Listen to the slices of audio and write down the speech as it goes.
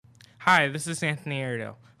Hi, this is Anthony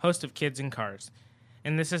Arido, host of Kids in Cars,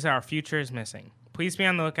 and this is Our Future is Missing. Please be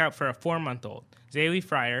on the lookout for a 4-month-old, Zaylee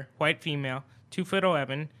Fryer, white female,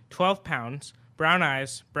 2'11", 12 pounds, brown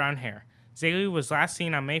eyes, brown hair. Zaylee was last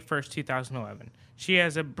seen on May 1st, 2011. She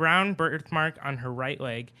has a brown birthmark on her right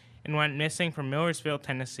leg and went missing from Millersville,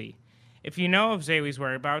 Tennessee. If you know of Zaylee's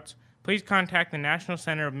whereabouts, please contact the National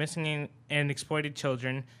Center of Missing and Exploited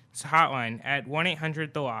Children's hotline at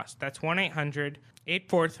 1-800-THE-LOST. That's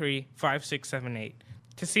 1-800-843-5678.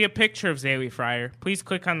 To see a picture of Zaylee Fryer, please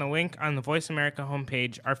click on the link on the Voice America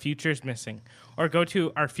homepage, Our Future is Missing, or go to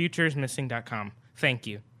ourfutureismissing.com. Thank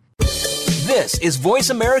you. This is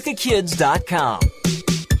VoiceAmericaKids.com.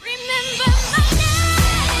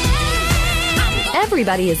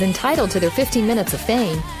 Everybody is entitled to their 15 minutes of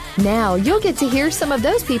fame. Now you'll get to hear some of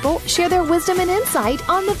those people share their wisdom and insight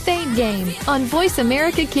on the Fame Game on Voice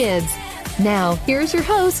America Kids. Now, here's your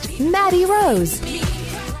host, Maddie Rose.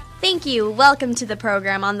 Thank you. Welcome to the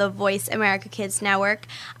program on the Voice America Kids Network.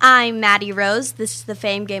 I'm Maddie Rose. This is the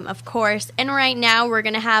Fame Game, of course. And right now we're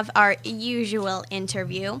going to have our usual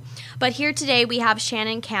interview. But here today we have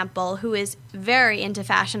Shannon Campbell, who is very into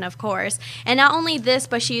fashion, of course. And not only this,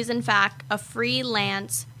 but she is in fact a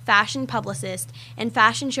freelance fashion publicist and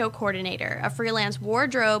fashion show coordinator, a freelance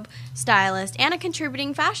wardrobe stylist, and a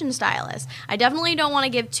contributing fashion stylist. I definitely don't want to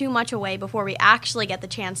give too much away before we actually get the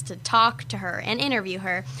chance to talk to her and interview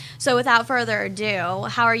her. So without further ado,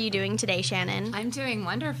 how are you doing today, Shannon? I'm doing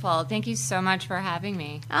wonderful. Thank you so much for having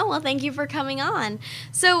me. Oh, well, thank you for coming on.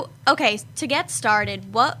 So, okay, to get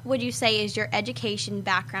started, what would you say is your education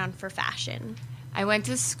background for fashion? I went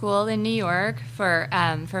to school in New York for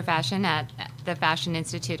fashion at the Fashion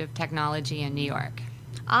Institute of Technology in New York.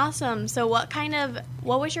 Awesome. So what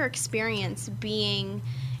was your experience being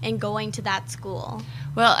and going to that school?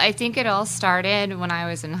 Well, I think it all started when I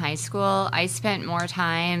was in high school. I spent more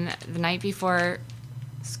time the night before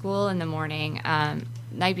school in the morning.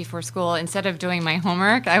 Night before school, instead of doing my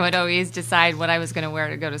homework, I would always decide what I was going to wear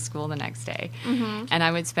to go to school the next day. Mm-hmm. And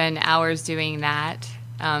I would spend hours doing that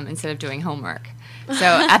instead of doing homework. So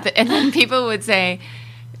and then people would say,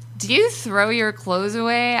 do you throw your clothes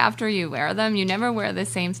away after you wear them? You never wear the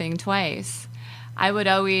same thing twice. I would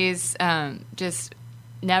always I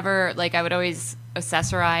would always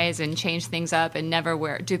accessorize and change things up and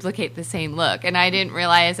never duplicate the same look. And I didn't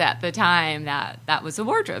realize at the time that was a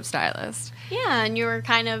wardrobe stylist. Yeah, and you were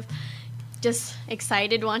kind of just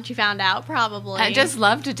excited once you found out, probably. I just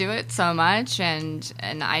loved to do it so much, and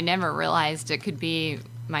I never realized it could be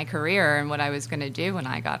my career and what I was going to do when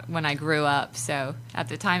I grew up. So at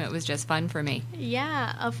the time, it was just fun for me.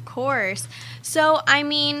 Yeah, of course. So, I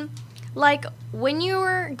mean, like, when you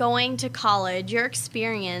were going to college, your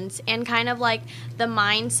experience and kind of like the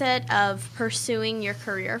mindset of pursuing your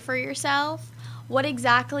career for yourself, what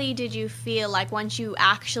exactly did you feel like once you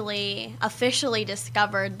actually officially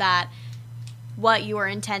discovered that what you were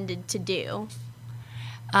intended to do?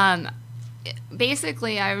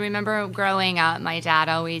 Basically, I remember growing up, my dad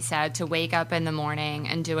always said to wake up in the morning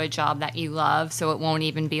and do a job that you love so it won't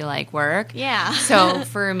even be like work. Yeah. So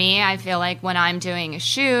for me, I feel like when I'm doing a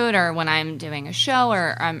shoot or when I'm doing a show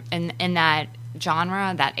or in that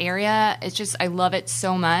genre, that area, it's just, I love it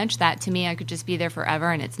so much that to me I could just be there forever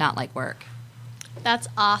and it's not like work. That's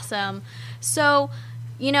awesome. So,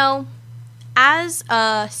 as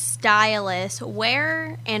a stylist,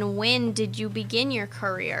 where and when did you begin your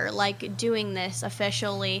career, like doing this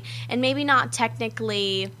officially? And maybe not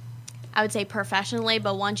technically, I would say professionally,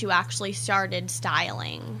 but once you actually started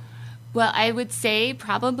styling? Well, I would say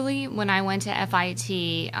probably when I went to FIT,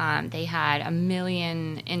 they had 1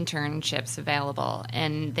 million internships available,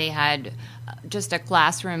 and they had just a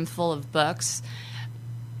classroom full of books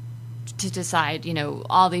to decide,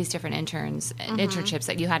 all these different internships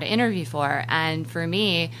that you had to interview for. And for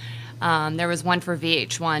me, there was one for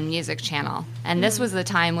VH1 Music Channel. And this was the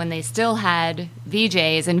time when they still had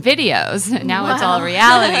VJs and videos. Now It's all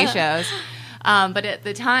reality shows. But at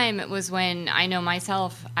the time, it was when I know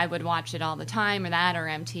myself, I would watch it all the time, or that, or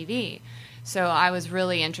MTV. So I was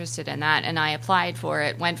really interested in that, and I applied for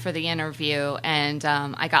it, went for the interview, and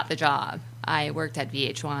I got the job. I worked at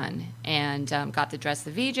VH1 and got to dress the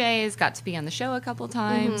VJs, got to be on the show a couple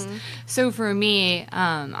times. Mm-hmm. So for me,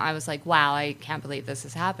 I was like, wow, I can't believe this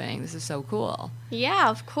is happening. This is so cool. Yeah,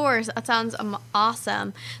 of course. That sounds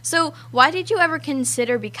awesome. So why did you ever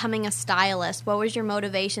consider becoming a stylist? What was your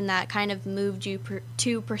motivation that kind of moved you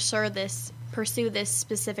to pursue this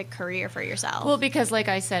specific career for yourself? Well, because like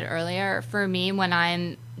I said earlier, for me, when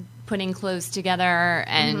I'm putting clothes together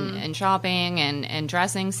and shopping and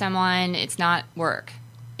dressing someone, it's not work.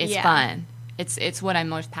 It's fun. it's what I'm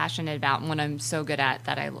most passionate about and what I'm so good at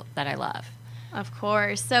that I love. Of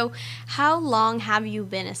course. So how long have you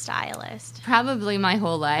been a stylist? Probably my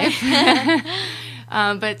whole life.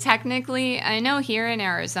 But technically, I know here in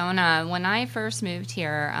Arizona, when I first moved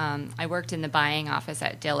here, I worked in the buying office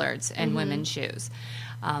at Dillard's in women's shoes.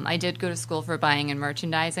 I did go to school for buying and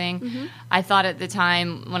merchandising. I thought at the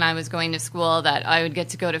time when I was going to school that I would get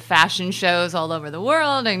to go to fashion shows all over the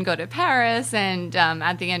world and go to Paris. And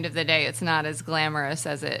at the end of the day, it's not as glamorous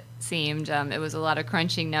as it seemed. It was a lot of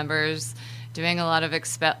crunching numbers, doing a lot of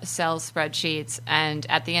Excel spreadsheets. And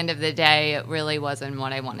at the end of the day, it really wasn't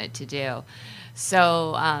what I wanted to do.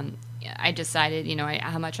 So I decided,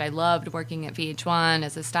 how much I loved working at VH1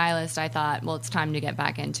 as a stylist. I thought, well, it's time to get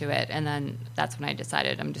back into it. And then that's when I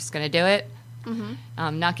decided I'm just going to do it.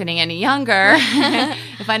 I'm not getting any younger.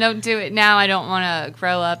 If I don't do it now, I don't want to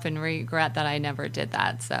grow up and regret that I never did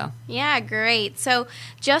that. So yeah, great. So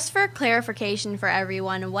just for clarification for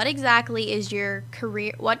everyone, what exactly is your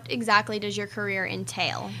career? What exactly does your career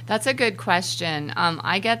entail? That's a good question.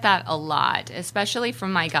 I get that a lot, especially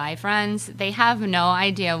from my guy friends. They have no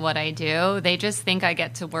idea what I do. They just think I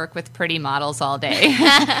get to work with pretty models all day.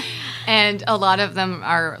 And a lot of them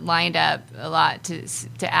are lined up a lot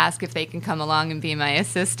to ask if they can come along and be my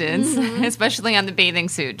assistants, especially on the bathing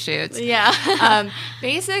suit shoots. Yeah.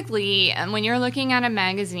 Basically, when you're looking at a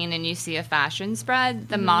magazine and you see a fashion spread,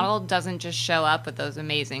 the model doesn't just show up with those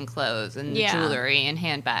amazing clothes and jewelry and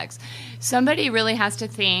handbags. Somebody really has to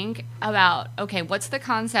think about, okay, what's the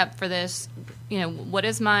concept for this? What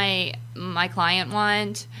does my client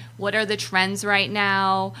want? What are the trends right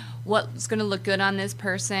now? What's going to look good on this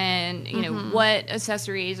person? What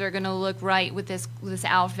accessories are going to look right with this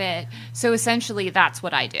outfit? So essentially, that's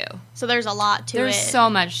what I do. So there's a lot to it. There's so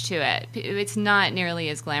much to it. It's not nearly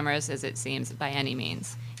as glamorous as it seems by any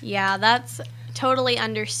means. Yeah, that's totally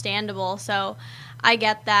understandable. So I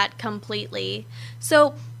get that completely.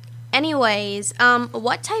 So anyways,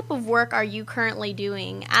 what type of work are you currently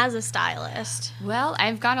doing as a stylist? Well,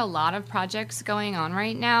 I've got a lot of projects going on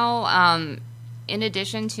right now. In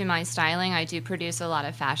addition to my styling, I do produce a lot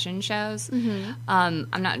of fashion shows. I'm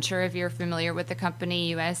not sure if you're familiar with the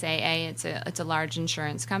company USAA. It's a large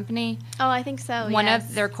insurance company. Oh, I think so. One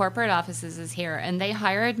of their corporate offices is here, and they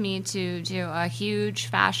hired me to do a huge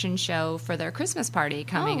fashion show for their Christmas party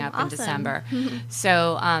coming up in December.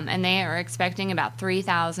 So, and they are expecting about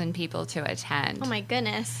 3,000 people to attend. Oh my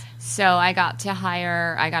goodness. So I got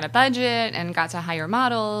a budget and got to hire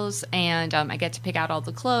models, and I get to pick out all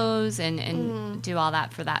the clothes and do all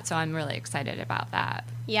that for that. So I'm really excited about that.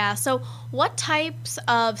 Yeah, so what types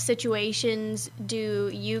of situations do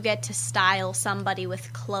you get to style somebody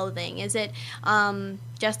with clothing? Is it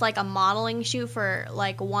just like a modeling shoot for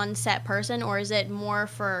like one set person, or is it more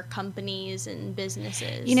for companies and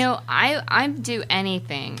businesses? I do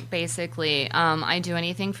anything, basically. I do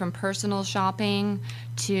anything from personal shopping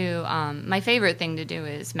to my favorite thing to do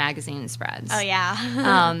is magazine spreads. Oh,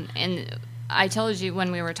 yeah. And I told you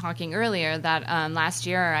when we were talking earlier that last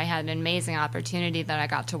year I had an amazing opportunity that I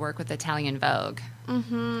got to work with Italian Vogue.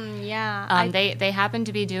 Yeah. They happened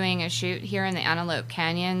to be doing a shoot here in the Antelope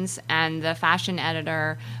Canyons, and the fashion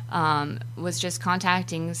editor was just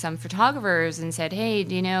contacting some photographers and said, hey,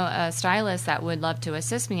 do you know a stylist that would love to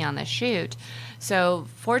assist me on this shoot? So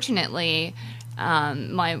fortunately,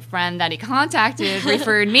 my friend that he contacted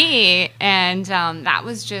referred me, and that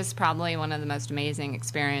was just probably one of the most amazing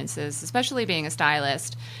experiences, especially being a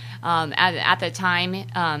stylist. At the time,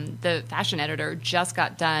 the fashion editor just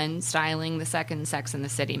got done styling the second Sex and the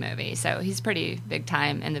City movie, so he's pretty big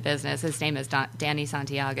time in the business. His name is Danny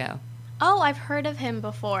Santiago. Oh, I've heard of him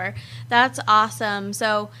before. That's awesome.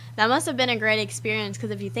 So that must have been a great experience, because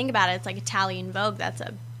if you think about it, it's like Italian Vogue. That's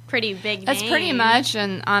a pretty big name. That's pretty much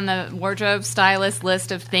on the wardrobe stylist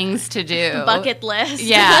list of things to do. Bucket list.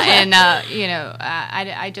 Yeah, and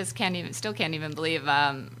I just can't even believe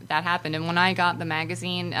that happened. And when I got the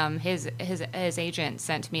magazine, his agent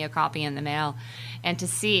sent me a copy in the mail, and to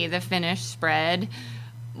see the finished spread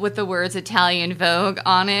with the words Italian Vogue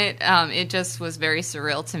on it, it just was very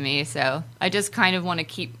surreal to me. So I just kind of want to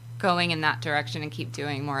keep going in that direction and keep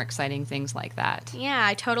doing more exciting things like that. Yeah,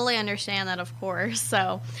 I totally understand that, of course.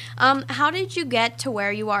 So how did you get to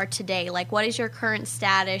where you are today? Like, what is your current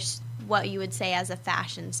status, what you would say as a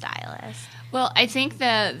fashion stylist? Well, I think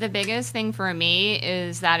the biggest thing for me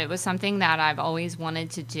is that it was something that I've always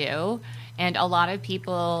wanted to do. And a lot of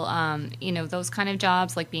people, those kind of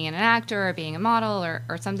jobs, like being an actor or being a model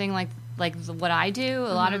or something like what I do,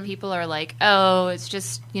 a lot of people are like, oh, it's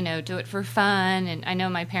just, do it for fun. And I know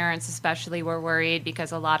my parents especially were worried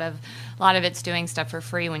because a lot of it's doing stuff for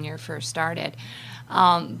free when you're first started.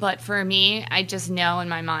 But for me, I just know in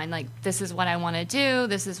my mind, like, this is what I want to do.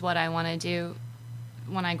 This is what I want to do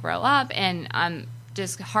when I grow up. And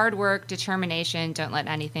just hard work, determination, don't let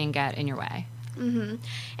anything get in your way. Mm-hmm.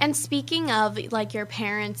 And speaking of, like, your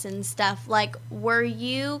parents and stuff, like, were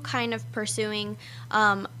you kind of pursuing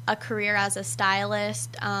a career as a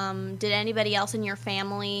stylist? Did anybody else in your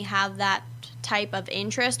family have that type of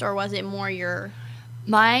interest, or was it more your...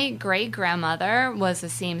 My great-grandmother was a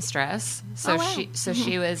seamstress, so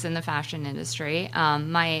she was in the fashion industry.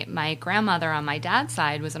 My grandmother on my dad's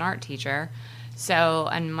side was an art teacher. So,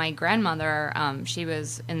 and my grandmother, she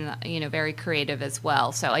was very creative as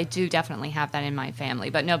well. So I do definitely have that in my family,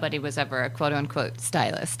 but nobody was ever a quote unquote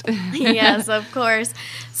stylist. Yes, of course.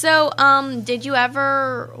 So, did you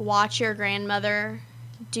ever watch your grandmother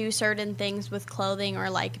do certain things with clothing or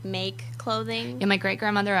like make clothing? Yeah, my great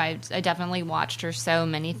grandmother, I definitely watched her sew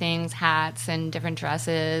many things, hats and different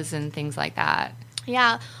dresses and things like that.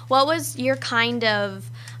 Yeah. What was your kind of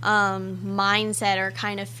mindset or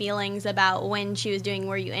kind of feelings about when she was doing?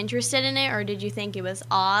 Were you interested in it, or did you think it was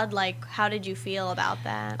odd? Like, how did you feel about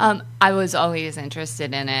that? I was always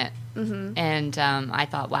interested in it. Mm-hmm. And I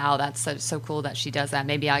thought, wow, that's so cool that she does that.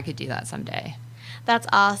 Maybe I could do that someday. That's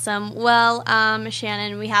awesome. Well,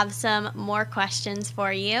 Shannon, we have some more questions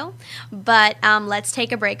for you, but let's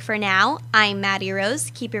take a break for now. I'm Maddie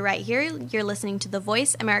Rose. Keep it right here. You're listening to the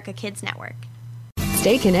Voice America Kids Network.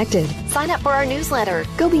 Stay connected. Sign up for our newsletter.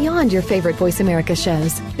 Go beyond your favorite Voice America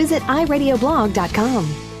shows. Visit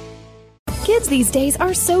iradioblog.com. Kids these days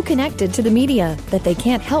are so connected to the media that they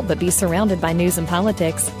can't help but be surrounded by news and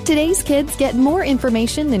politics. Today's kids get more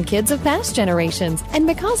information than kids of past generations, and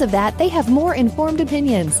because of that, they have more informed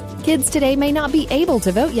opinions. Kids today may not be able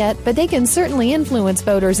to vote yet, but they can certainly influence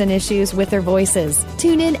voters and issues with their voices.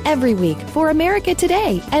 Tune in every week for America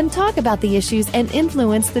Today and talk about the issues and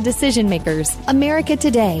influence the decision makers. America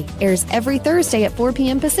Today airs every Thursday at 4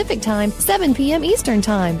 p.m. Pacific Time, 7 p.m. Eastern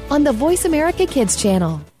Time on the Voice America Kids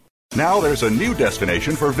channel. Now there's a new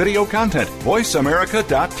destination for video content,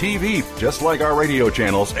 voiceamerica.tv, just like our radio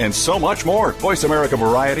channels and so much more. Voice America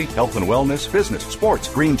Variety, Health and Wellness, Business, Sports,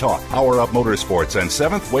 Green Talk, Power Up Motorsports, and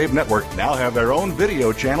Seventh Wave Network now have their own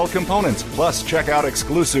video channel components. Plus, check out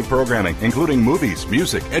exclusive programming, including movies,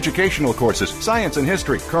 music, educational courses, science and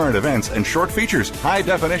history, current events, and short features.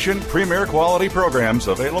 High-definition, premier quality programs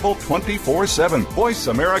available 24/7.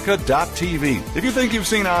 VoiceAmerica.tv. If you think you've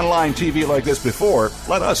seen online TV like this before,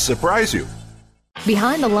 let us surprise you.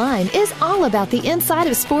 Behind the Line is all about the inside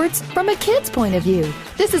of sports from a kid's point of view.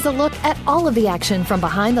 This is a look at all of the action from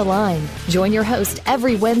behind the line. Join your host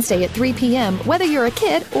every Wednesday at 3 p.m., whether you're a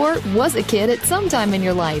kid or was a kid at some time in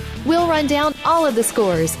your life. We'll run down all of the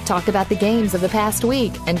scores, talk about the games of the past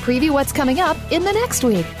week, and preview what's coming up in the next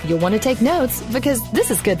week. You'll want to take notes because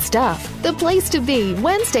this is good stuff. The place to be,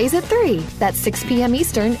 Wednesdays at 3. That's 6 p.m.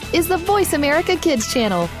 Eastern, is the Voice America Kids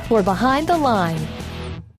channel for Behind the Line.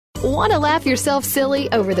 Want to laugh yourself silly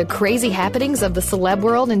over the crazy happenings of the celeb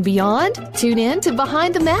world and beyond? Tune in to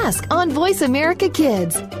Behind the Mask on Voice America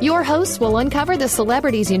Kids. Your hosts will uncover the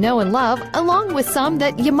celebrities you know and love, along with some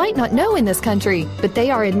that you might not know in this country, but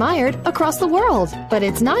they are admired across the world. But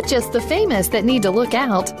it's not just the famous that need to look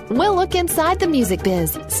out. We'll look inside the music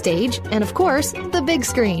biz, stage, and of course, the big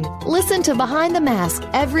screen. Listen to Behind the Mask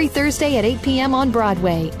every Thursday at 8 p.m. on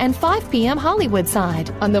Broadway and 5 p.m. Hollywood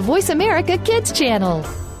side on the Voice America Kids channel.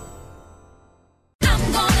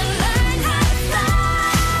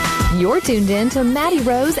 You're tuned in to Maddie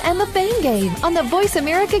Rose and the Fame Game on the Voice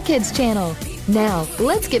America Kids channel. Now,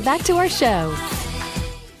 let's get back to our show.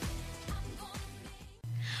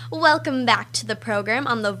 Welcome back to the program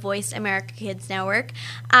on the Voice America Kids Network.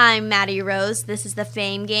 I'm Maddie Rose. This is the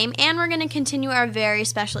Fame Game, and we're going to continue our very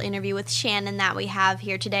special interview with Shannon that we have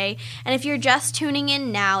here today. And if you're just tuning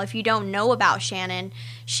in now, if you don't know about Shannon,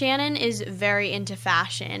 Shannon is very into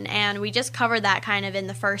fashion, and we just covered that kind of in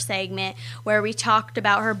the first segment where we talked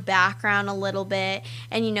about her background a little bit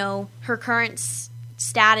and, you know, her current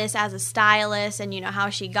status as a stylist and, you know, how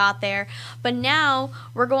she got there. But now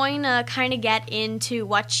we're going to kind of get into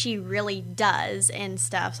what she really does and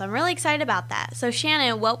stuff. So I'm really excited about that. So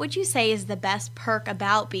Shannon, what would you say is the best perk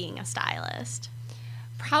about being a stylist?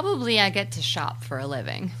 Probably I get to shop for a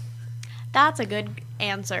living. That's a good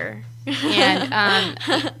answer.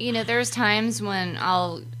 And, you know, there's times when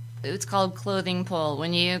it's called clothing pull.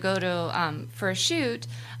 When you go to for a shoot,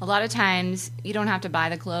 a lot of times you don't have to buy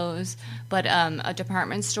the clothes, but a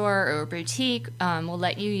department store or a boutique will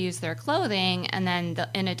let you use their clothing, and then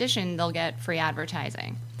in addition, they'll get free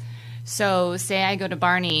advertising. So say I go to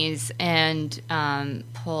Barney's and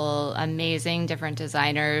pull amazing different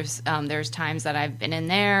designers. There's times that I've been in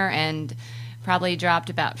there and probably dropped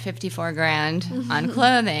about 54 grand on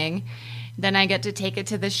clothing. Then I get to take it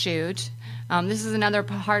to the shoot. This is another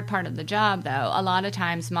hard part of the job, though. A lot of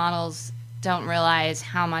times models don't realize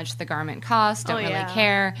how much the garment costs, don't really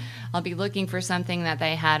care. I'll be looking for something that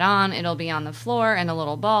they had on. It'll be on the floor in a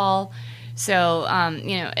little ball. So,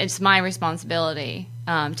 it's my responsibility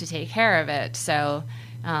to take care of it. So,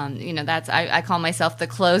 I call myself the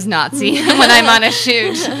clothes Nazi when I'm on a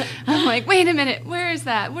shoot. I'm like, wait a minute, where is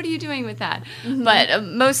that? What are you doing with that? But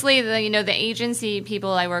mostly the agency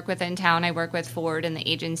people I work with in town, I work with Ford and the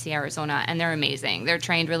agency Arizona, and they're amazing. They're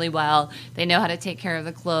trained really well. They know how to take care of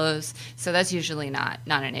the clothes, so that's usually not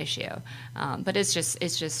an issue. But it's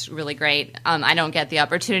just really great. I don't get the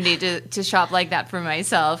opportunity to shop like that for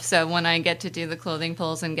myself. So when I get to do the clothing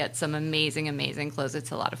pulls and get some amazing clothes,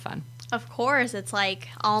 it's a lot of fun. Of course, it's like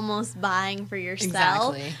almost buying for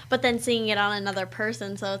yourself, but then seeing it on another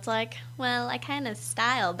person. So it's like, well, I kind of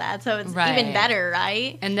styled that, so it's even better,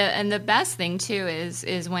 right? And the best thing too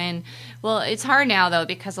is when, well, it's hard now though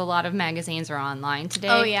because a lot of magazines are online today.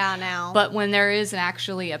 Oh yeah, now. But when there is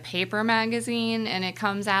actually a paper magazine and it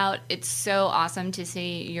comes out, it's so awesome to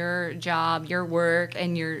see your job, your work,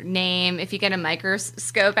 and your name. If you get a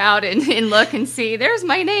microscope out and look and see, there's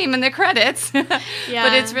my name in the credits. Yeah.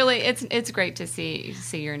 But it's really it's great to see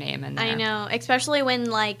your name in there. I know, especially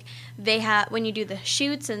when when you do the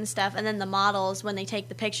shoots and stuff, and then the models when they take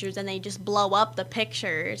the pictures and they just blow up the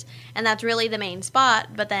pictures, and that's really the main spot.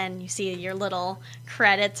 But then you see your little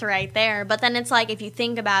credits right there. But then it's like, if you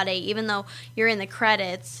think about it, even though you're in the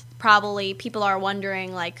credits, probably people are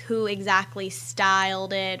wondering like who exactly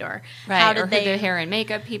styled it, or how did who the hair and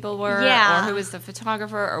makeup people were, or who was the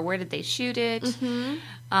photographer, or where did they shoot it.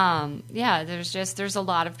 There's a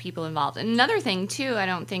lot of people involved. And another thing too, I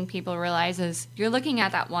don't think people realize is you're looking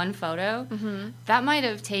at that one photo. That might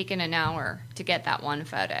have taken an hour to get that one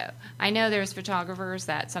photo. I know there's photographers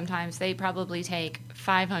that sometimes they probably take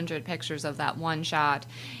 500 pictures of that one shot,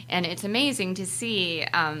 and it's amazing to see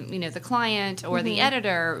the client or the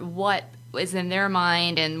editor what is in their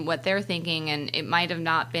mind and what they're thinking, and it might have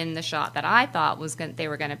not been the shot that I thought they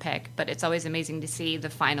were going to pick, but it's always amazing to see the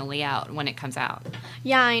final layout when it comes out.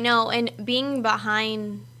 Yeah, I know, and being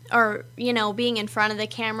behind or, being in front of the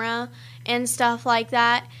camera and stuff like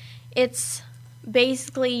that, it's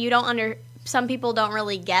basically some people don't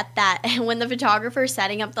really get that when the photographer's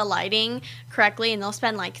setting up the lighting correctly, and they'll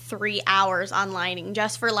spend like 3 hours on lighting,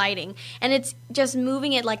 just for lighting. And it's just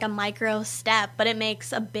moving it like a micro step, but it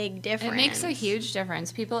makes a big difference. It makes a huge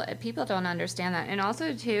difference. People don't understand that. And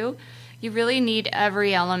also, too, you really need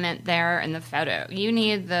every element there in the photo. You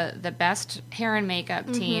need the best hair and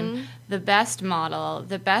makeup team, the best model,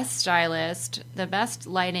 the best stylist, the best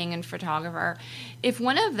lighting and photographer. If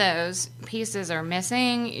one of those pieces are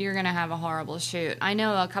missing, you're going to have a horrible shoot. I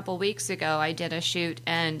know a couple weeks ago I did a shoot,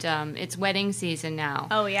 and it's wedding season now.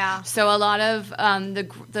 Oh, yeah. So a lot of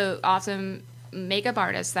the awesome makeup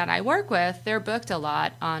artists that I work with, they're booked a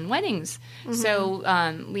lot on weddings. So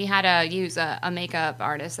we had to use a makeup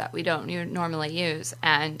artist that we don't normally use,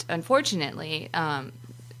 and unfortunately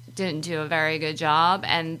didn't do a very good job,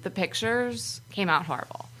 and the pictures came out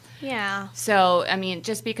horrible. Yeah. So, I mean,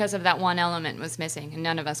 just because of that one element was missing, and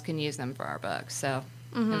none of us can use them for our books, so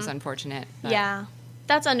it was unfortunate. But. Yeah.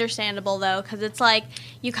 That's understandable, though, because it's like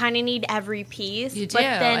you kind of need every piece. You do,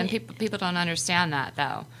 and people don't understand that,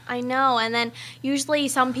 though. I know, and then usually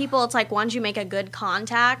some people, it's like once you make a good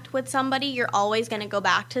contact with somebody, you're always going to go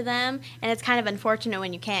back to them, and it's kind of unfortunate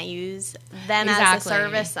when you can't use them as a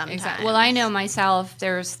service sometimes. Exactly. Well, I know myself,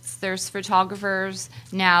 there's photographers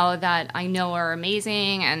now that I know are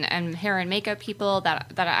amazing, and hair and makeup people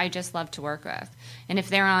that I just love to work with. And if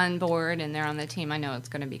they're on board and they're on the team, I know it's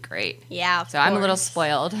going to be great. Yeah, so I'm a little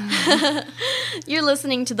spoiled. You're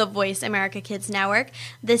listening to the Voice America Kids Network.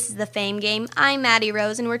 This is the Fame Game. I'm Maddie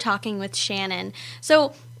Rose, and we're talking with Shannon.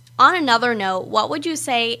 So on another note, what would you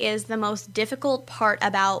say is the most difficult part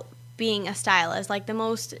about being a stylist, like the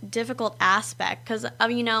most difficult aspect? Because,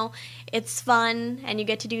 it's fun and you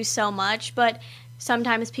get to do so much, but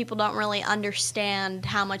sometimes people don't really understand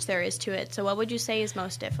how much there is to it. So what would you say is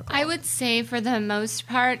most difficult? I would say for the most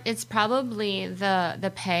part, it's probably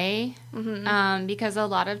the pay, because a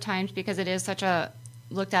lot of times, because it is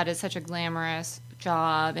looked at as such a glamorous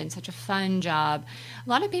job and such a fun job, a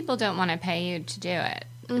lot of people don't want to pay you to do it.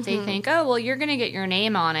 They think, oh, well, you're going to get your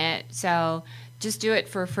name on it, so just do it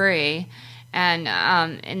for free. And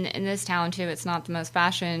in this town, too, it's not the most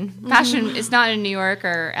fashion. It's not in New York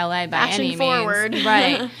or L.A. by any means. Fashion forward.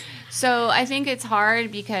 Right. So I think it's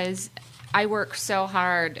hard because I work so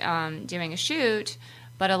hard doing a shoot,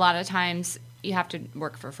 but a lot of times you have to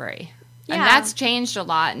work for free. And that's changed a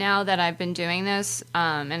lot now that I've been doing this,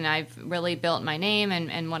 and I've really built my name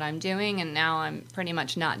and what I'm doing, and now I'm pretty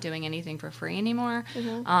much not doing anything for free anymore.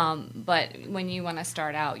 But when you want to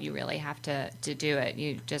start out, you really have to do it.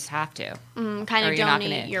 You just have to. Kind of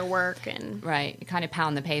donate your work. Right. You kind of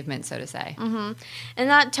pound the pavement, so to say. And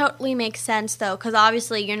that totally makes sense, though, because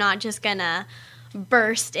obviously you're not just going to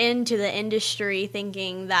burst into the industry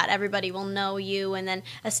thinking that everybody will know you and then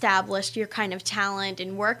establish your kind of talent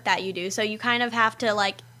and work that you do. So you kind of have to,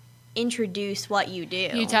 like, introduce what you do.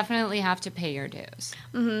 You definitely have to pay your dues.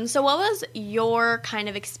 So what was your kind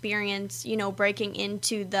of experience, breaking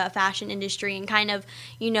into the fashion industry and kind of,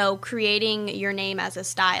 creating your name as a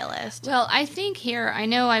stylist? Well, I think here, I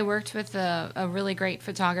know I worked with a really great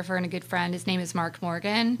photographer and a good friend. His name is Mark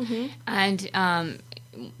Morgan. And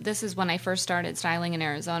this is when I first started styling in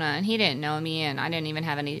Arizona, and he didn't know me, and I didn't even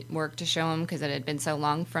have any work to show him because it had been so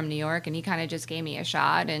long from New York, and he kind of just gave me a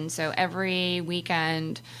shot. And so every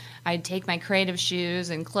weekend I'd take my creative shoes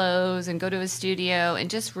and clothes and go to a studio and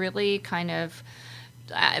just really kind of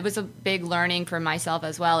it was a big learning for myself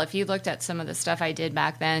as well. If you looked at some of the stuff I did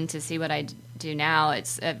back then to see what I do now,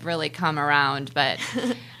 it's really come around. But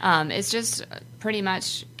it's just pretty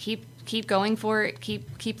much keep going for it,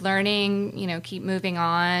 keep learning, keep moving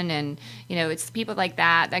on, and it's people like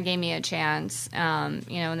that gave me a chance, and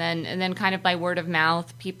then kind of by word of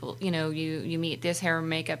mouth, people, you meet this hair and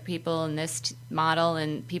makeup people and this model,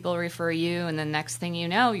 and people refer you, and the next thing you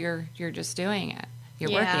know, you're just doing it,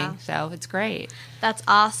 you're working, so it's great. That's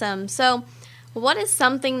awesome. So what is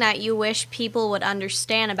something that you wish people would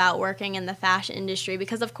understand about working in the fashion industry?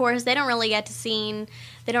 Because, of course, they don't really get to see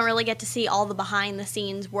all the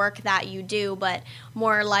behind-the-scenes work that you do, but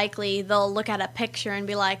more likely they'll look at a picture and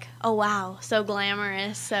be like, oh, wow, so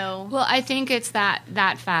glamorous. So, well, I think it's that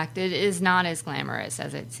fact. It is not as glamorous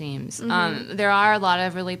as it seems. There are a lot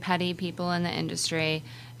of really petty people in the industry.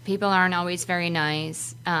 People aren't always very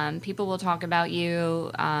nice. People will talk about you,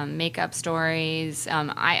 make up stories.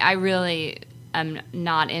 I really am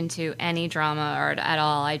not into any drama or at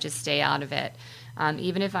all. I just stay out of it.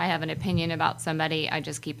 Even if I have an opinion about somebody, I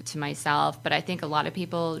just keep it to myself. But I think a lot of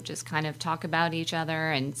people just kind of talk about each other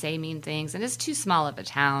and say mean things. And it's too small of a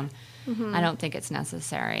town. I don't think it's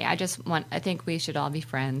necessary. I think we should all be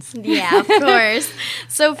friends. Yeah, of course.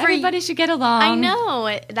 So everybody should get along. I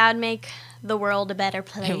know. That would make the world a better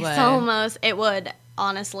place. It would. Almost. It would,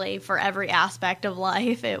 honestly, for every aspect of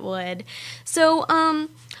life, it would. So,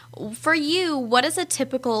 for you, what does a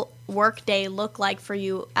typical work day look like for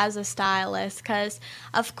you as a stylist? Because,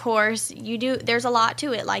 of course, there's a lot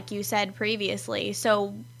to it, like you said previously.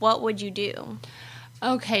 So what would you do?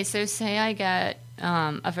 Okay, so say I get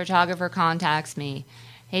a photographer contacts me.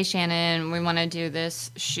 Hey, Shannon, we want to do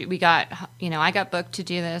this shoot. I got booked to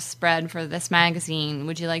do this spread for this magazine.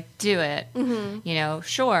 Would you like to do it?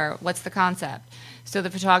 Sure. What's the concept? So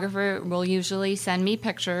the photographer will usually send me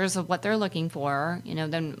pictures of what they're looking for.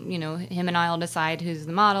 Then him and I will decide who's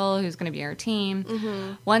the model, who's going to be our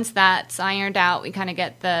team. Once that's ironed out, we kind of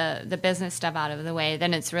get the business stuff out of the way.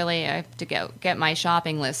 Then it's really I have to get my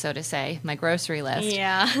shopping list, so to say, my grocery list.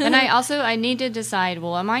 Yeah. And I need to decide,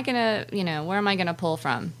 well, am I going to where am I going to pull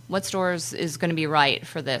from? What stores is going to be right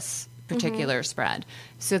for this particular spread?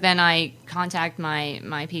 So then I contact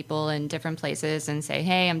my people in different places and say,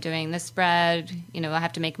 hey, I'm doing this spread. I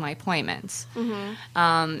have to make my appointments.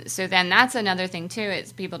 So then that's another thing, too.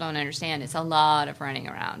 It's people don't understand. It's a lot of running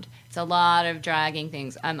around. It's a lot of dragging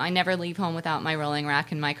things. I never leave home without my rolling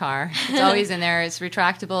rack in my car. It's always in there. It's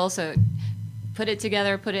retractable, so put it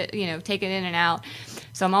together, take it in and out.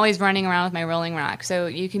 So I'm always running around with my rolling rack. So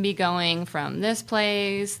you can be going from this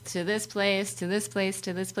place to this place to this place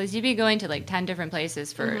to this place. You'd be going to like 10 different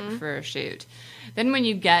places for a shoot. Then when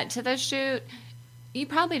you get to the shoot, you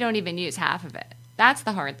probably don't even use half of it. That's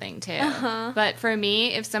the hard thing, too. But for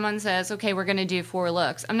me, if someone says, okay, we're going to do 4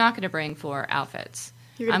 looks, I'm not going to bring 4 outfits.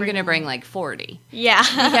 I'm going to bring like 40. Yeah.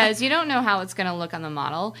 Because you don't know how it's going to look on the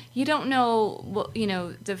model. You don't know,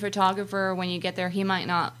 the photographer, when you get there, he might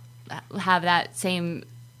not have that same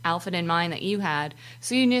outfit in mind that you had.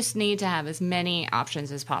 So you just need to have as many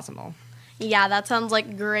options as possible. Yeah, that sounds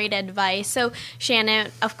like great advice. So,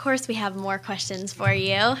 Shannon, of course we have more questions for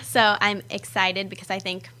you. So I'm excited because I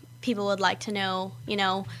think people would like to know,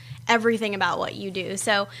 everything about what you do.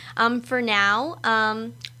 So for now,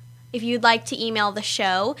 if you'd like to email the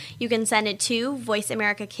show, you can send it to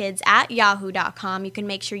voiceamericakids@yahoo.com. You can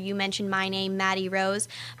make sure you mention my name, Maddie Rose.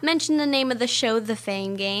 Mention the name of the show, The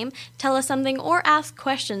Fame Game. Tell us something or ask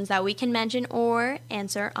questions that we can mention or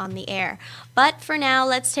answer on the air. But for now,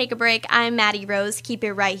 let's take a break. I'm Maddie Rose. Keep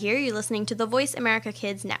it right here. You're listening to the Voice America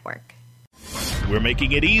Kids Network. We're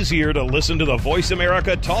making it easier to listen to the Voice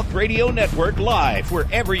America Talk Radio Network live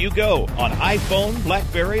wherever you go on iPhone,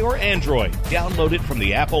 BlackBerry, or Android. Download it from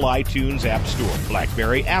the Apple iTunes App Store,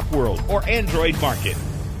 BlackBerry App World, or Android Market.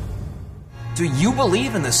 Do you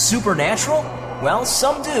believe in the supernatural? Well,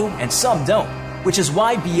 some do and some don't, which is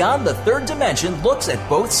why Beyond the Third Dimension looks at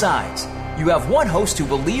both sides. You have one host who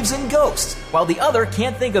believes in ghosts, while the other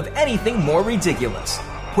can't think of anything more ridiculous.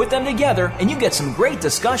 Put them together and you get some great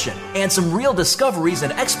discussion and some real discoveries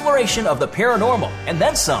and exploration of the paranormal, and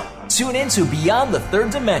then some. Tune in to Beyond the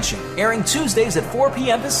Third Dimension, airing Tuesdays at 4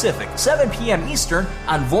 p.m. Pacific, 7 p.m. Eastern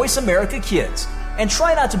on Voice America Kids. And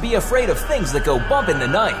try not to be afraid of things that go bump in the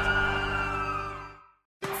night.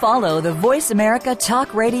 Follow the Voice America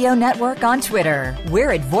Talk Radio Network on Twitter.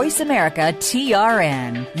 We're at Voice America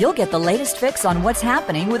TRN. You'll get the latest fix on what's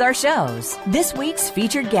happening with our shows, this week's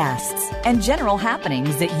featured guests, and general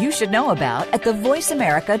happenings that you should know about at the Voice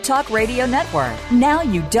America Talk Radio Network. Now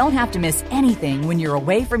you don't have to miss anything when you're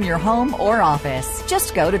away from your home or office.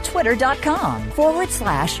 Just go to twitter.com/Voice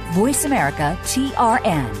America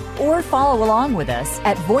TRN or follow along with us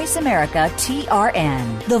at Voice America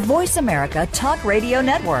TRN, the Voice America Talk Radio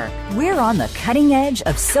Network. We're on the cutting edge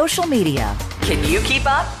of social media. Can you keep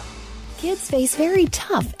up? Kids face very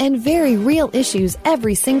tough and very real issues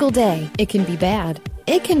every single day. It can be bad.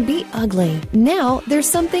 It can be ugly. Now there's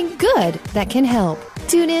something good that can help.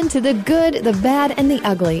 Tune in to The Good, the Bad, and the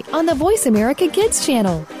Ugly on the Voice America Kids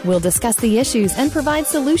channel. We'll discuss the issues and provide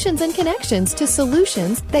solutions and connections to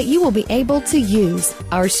solutions that you will be able to use.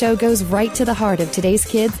 Our show goes right to the heart of today's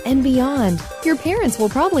kids and beyond. Your parents will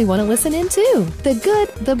probably want to listen in too. The Good,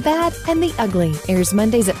 the Bad, and the Ugly airs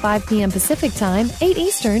Mondays at 5 p.m. Pacific Time, 8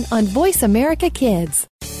 Eastern on Voice America Kids.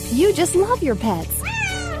 You just love your pets,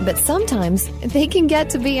 but sometimes they can get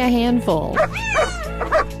to be a handful.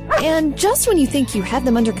 And just when you think you have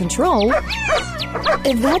them under control,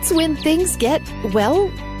 that's when things get,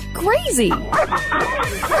 well, crazy.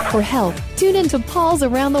 For help, tune in to Paws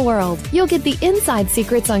Around the World. You'll get the inside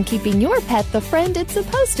secrets on keeping your pet the friend it's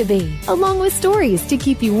supposed to be, along with stories to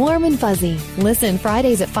keep you warm and fuzzy. Listen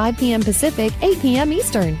Fridays at 5 p.m. Pacific, 8 p.m.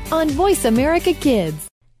 Eastern on Voice America Kids.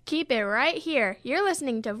 Keep it right here. You're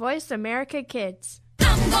listening to Voice America Kids.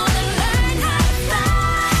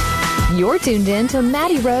 You're tuned in to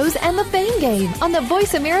Maddie Rose and the Fame Game on the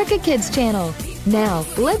Voice America Kids channel. Now,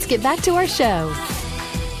 let's get back to our show.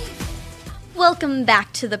 Welcome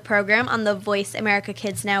back to the program on the Voice America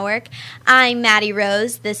Kids Network. I'm Maddie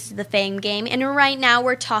Rose. This is the Fame Game, and right now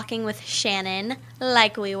we're talking with Shannon,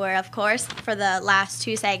 like we were, of course, for the last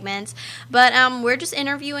two segments. But we're just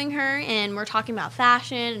interviewing her, and we're talking about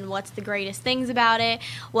fashion and what's the greatest things about it,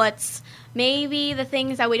 what's maybe the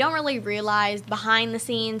things that we don't really realize behind the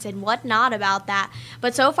scenes and whatnot about that.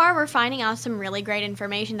 But so far, we're finding out some really great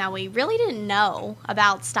information that we really didn't know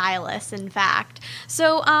about stylists, in fact.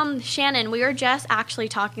 So, Shannon, we were just actually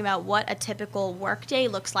talking about what a typical workday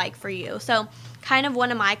looks like for you. So, kind of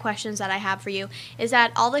one of my questions that I have for you is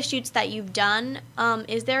that all the shoots that you've done,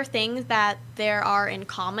 is there things that there are in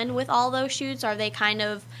common with all those shoots? Are they kind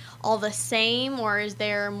of all the same, or is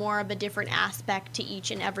there more of a different aspect to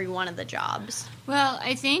each and every one of the jobs? Well,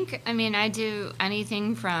 I do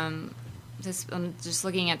anything from just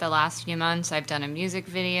looking at the last few months. I've done a music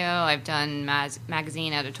video, I've done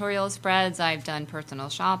magazine editorial spreads, I've done personal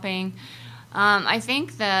shopping. I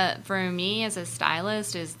think that for me as a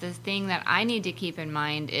stylist is the thing that I need to keep in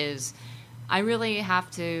mind is I really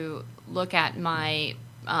have to look at my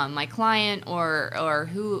client or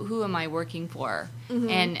who am I working for,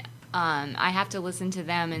 and I have to listen to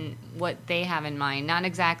them and what they have in mind, not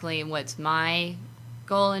exactly what's my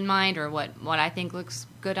goal in mind or what I think looks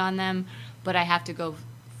good on them, but I have to go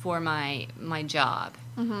for my job.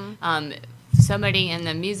 Somebody in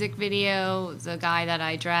the music video, the guy that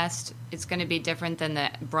I dressed, it's going to be different than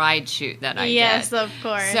the bride shoot that I did. Yes, of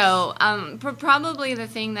course. So probably the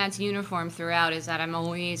thing that's uniform throughout is that I'm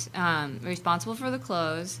always responsible for the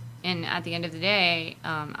clothes, and at the end of the day,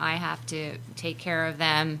 I have to take care of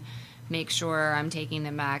them, make sure I'm taking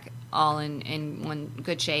them back all in one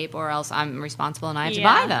good shape, or else I'm responsible and I have to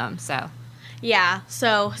buy them. So. Yeah,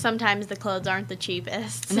 so sometimes the clothes aren't the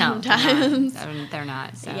cheapest. Sometimes. They're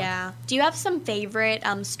not. So. Yeah. Do you have some favorite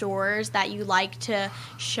stores that you like to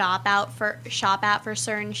shop at for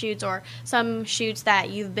certain shoots, or some shoots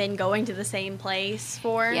that you've been going to the same place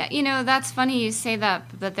for? Yeah, that's funny you say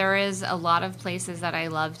that, but there is a lot of places that I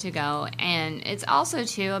love to go, and it's also,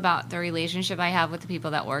 too, about the relationship I have with the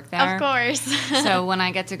people that work there. Of course. So when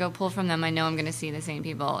I get to go pull from them, I know I'm going to see the same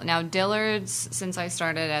people. Now, Dillard's, since I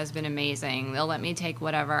started, has been amazing. everything. They'll let me take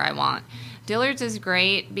whatever I want. Dillard's is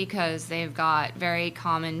great because they've got very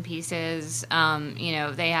common pieces.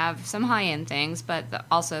 They have some high-end things, but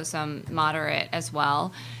also some moderate as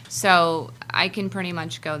well. So I can pretty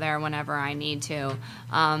much go there whenever I need to.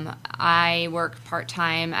 I work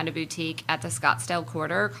part-time at a boutique at the Scottsdale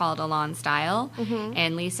Quarter called Elan Style.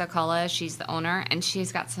 And Lisa Culla, she's the owner, and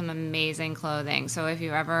she's got some amazing clothing. So if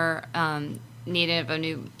you ever needed a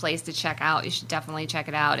new place to check out, you should definitely check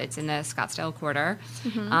it out. It's in the Scottsdale Quarter.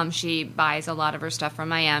 She buys a lot of her stuff from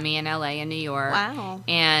Miami and LA and New York. Wow.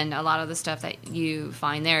 And a lot of the stuff that you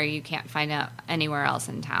find there, you can't find out anywhere else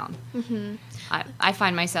in town. I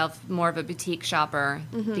find myself more of a boutique shopper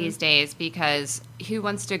these days, because who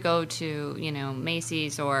wants to go to,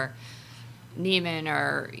 Macy's or Neiman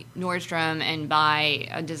or Nordstrom and buy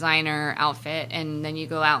a designer outfit, and then you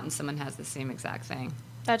go out and someone has the same exact thing.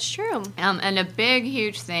 That's true. And a big,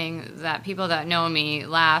 huge thing that people that know me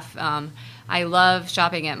laugh, I love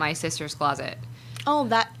shopping at my sister's closet. Oh,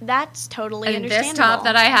 that's totally and understandable. This top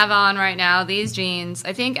that I have on right now, these jeans,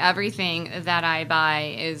 I think everything that I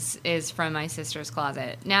buy is from my sister's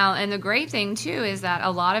closet. Now, and the great thing, too, is that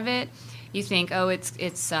a lot of it, you think,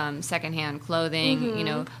 it's secondhand clothing.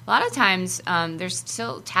 A lot of times there's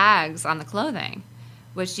still tags on the clothing,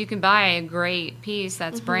 which you can buy a great piece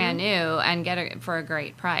that's brand new and get it for a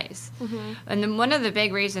great price. And then one of the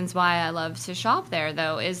big reasons why I love to shop there,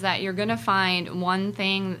 though, is that you're going to find one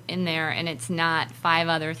thing in there, and it's not 5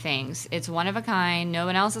 other things. It's one of a kind. No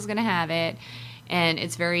one else is going to have it, and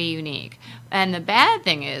it's very unique. And the bad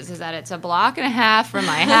thing is that it's a block and a half from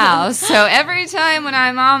my house. So every time when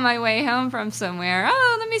I'm on my way home from somewhere,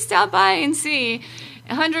 let me stop by and see.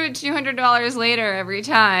 $100, $200 later every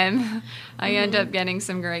time, I end up getting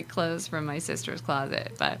some great clothes from my sister's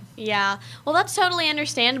closet. But yeah, well, that's totally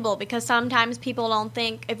understandable, because sometimes people don't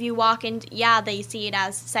think, if you walk in, they see it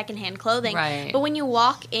as secondhand clothing. Right. But when you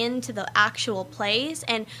walk into the actual place,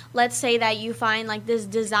 and let's say that you find like this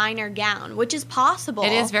designer gown, which is possible.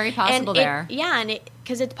 It is very possible there.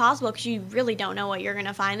 Because it's possible, because you really don't know what you're going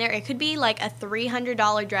to find there. It could be like a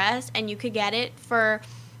 $300 dress, and you could get it for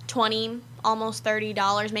 $20, almost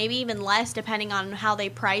 $30, maybe even less, depending on how they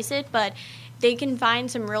price it. But they can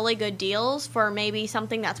find some really good deals for maybe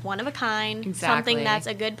something that's one of a kind, something that's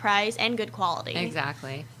a good price and good quality.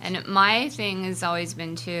 Exactly. And my thing has always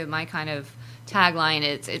been, too, my kind of tagline,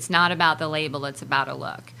 it's not about the label, it's about a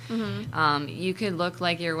look. You could look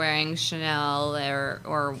like you're wearing Chanel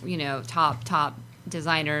or top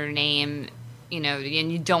designer name,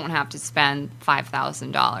 and you don't have to spend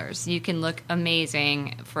 $5,000. You can look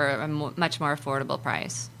amazing for a much more affordable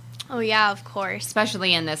price. Oh, yeah, of course.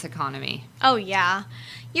 Especially in this economy. Oh, yeah.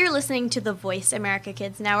 You're listening to the Voice America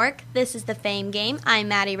Kids Network. This is the Fame Game. I'm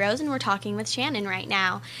Maddie Rose, and we're talking with Shannon right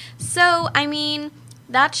now. So,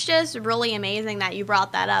 that's just really amazing that you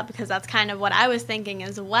brought that up, because that's kind of what I was thinking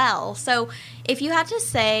as well. So if you had to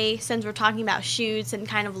say, since we're talking about shoots and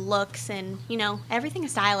kind of looks and, everything a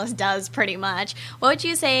stylist does pretty much, what would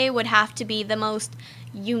you say would have to be the most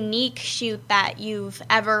unique shoot that you've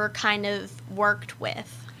ever kind of worked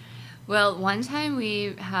with? Well, one time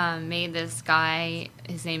we made this guy,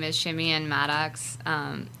 his name is Shimeon Maddox,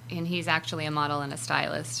 and he's actually a model and a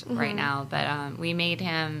stylist right now, but we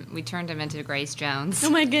turned him into Grace Jones. Oh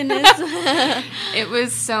my goodness. It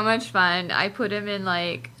was so much fun. I put him in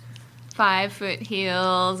 5-foot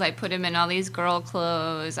heels. I put him in all these girl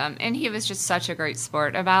clothes, and he was just such a great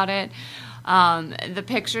sport about it. The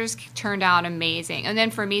pictures turned out amazing. And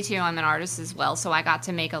then for me, too, I'm an artist as well, so I got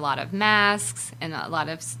to make a lot of masks and a lot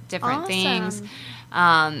of different things.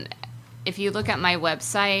 If you look at my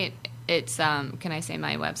website, it's, can I say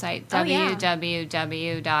my website?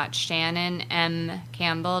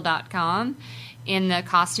 www.shannonmcampbell.com. In the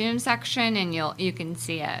costume section, and you can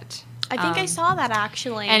see it. I think I saw that,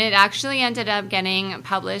 actually. And it actually ended up getting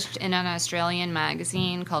published in an Australian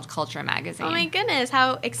magazine called Culture Magazine. Oh, my goodness.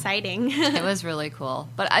 How exciting. It was really cool.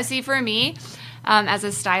 But I see, for me, as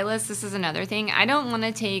a stylist, this is another thing. I don't want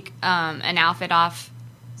to take an outfit off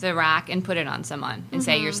the rack and put it on someone and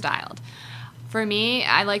say you're styled. For me,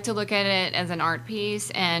 I like to look at it as an art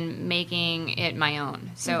piece and making it my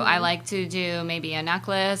own. So I like to do maybe a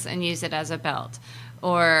necklace and use it as a belt,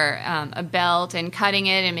 or a belt and cutting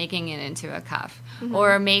it and making it into a cuff,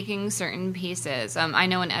 or making certain pieces. I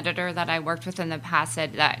know an editor that I worked with in the past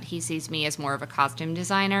said that he sees me as more of a costume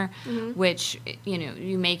designer, which,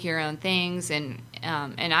 you make your own things. And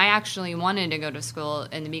I actually wanted to go to school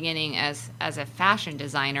in the beginning as a fashion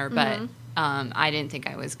designer, but I didn't think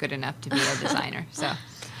I was good enough to be a designer. So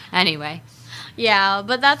anyway. Yeah,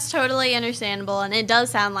 but that's totally understandable, and it does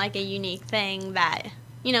sound like a unique thing that,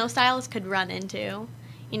 stylists could run into.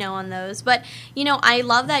 on those. But, I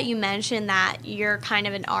love that you mentioned that you're kind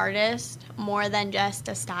of an artist more than just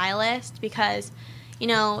a stylist, because,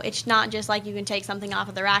 it's not just like you can take something off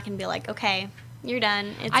of the rack and be like, okay, you're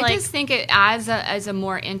done. I just think it adds a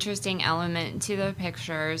more interesting element to the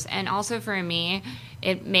pictures, and also for me,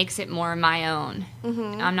 it makes it more my own.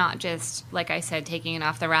 Mm-hmm. I'm not just, like I said, taking it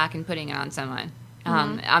off the rack and putting it on someone.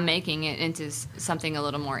 Mm-hmm. I'm making it into something a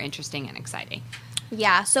little more interesting and exciting.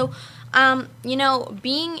 Yeah, so,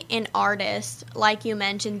 being an artist, like you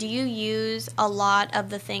mentioned, do you use a lot of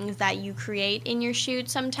the things that you create in your shoot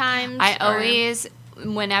sometimes?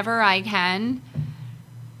 Whenever I can.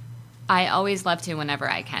 I always love to whenever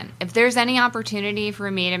I can. If there's any opportunity for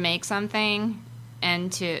me to make something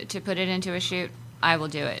and to put it into a shoot, I will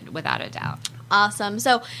do it without a doubt. Awesome.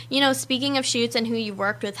 So, speaking of shoots and who you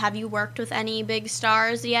worked with, have you worked with any big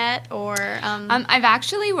stars yet? Or I've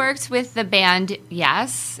actually worked with the band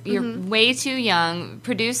Yes. You're way too young.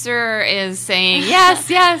 Producer is saying yes,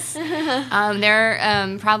 yes.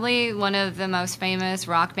 They're probably one of the most famous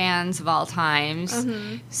rock bands of all times.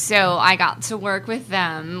 Mm-hmm. So I got to work with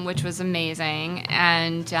them, which was amazing.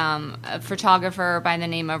 And a photographer by the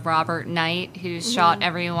name of Robert Knight, who's shot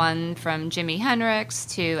everyone from Jimi Hendrix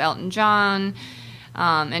to Elton John.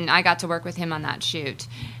 And I got to work with him on that shoot.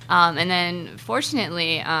 And then,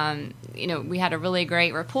 fortunately, we had a really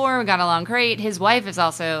great rapport. We got along great. His wife is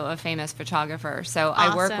also a famous photographer, so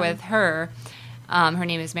awesome. I work with her. Her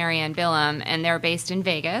name is Marianne Billum, and they're based in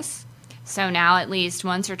Vegas. So now at least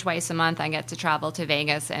once or twice a month I get to travel to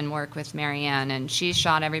Vegas and work with Marianne. And she's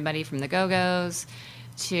shot everybody from the Go-Go's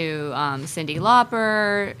to Cyndi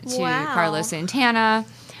Lauper to Carlos Santana.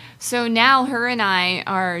 So now her and I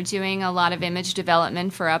are doing a lot of image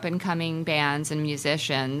development for up-and-coming bands and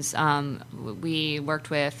musicians. We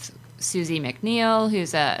worked with Susie McNeil,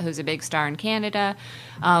 who's a big star in Canada.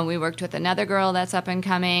 We worked with another girl that's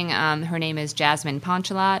up-and-coming. Her name is Jasmine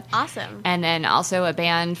Ponchalat. Awesome. And then also a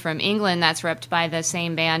band from England that's repped by the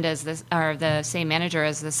same band as the same manager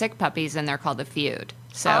as the Sick Puppies, and they're called The Feud.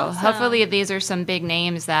 So hopefully these are some big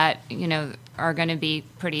names that, are going to be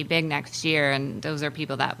pretty big next year, and those are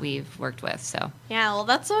people that we've worked with. So yeah, well,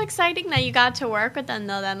 that's so exciting that you got to work with them,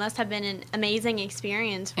 though. That must have been an amazing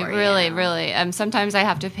experience for you. Really. Sometimes I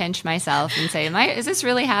have to pinch myself and say, is this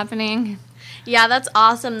really happening? Yeah, that's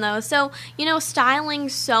awesome, though. So, styling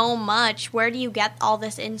so much, where do you get all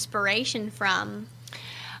this inspiration from?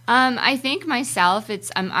 I think myself,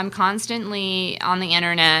 I'm constantly on the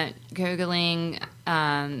internet, Googling,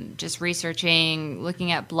 just researching,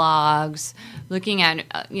 looking at blogs, looking at,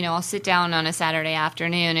 I'll sit down on a Saturday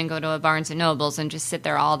afternoon and go to a Barnes & Noble's and just sit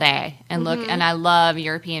there all day and look. And I love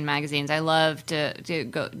European magazines. I love to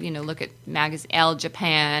go, look at Elle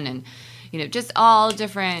Japan and, just all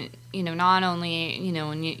different, not only,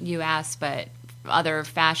 in U.S., but other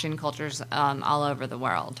fashion cultures all over the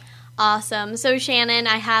world. Awesome. So, Shannon,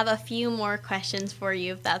 I have a few more questions for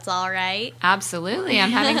you, if that's all right. Absolutely. I'm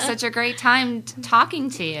having such a great time talking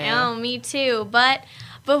to you. Oh, me too. But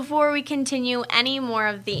before we continue any more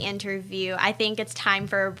of the interview, I think it's time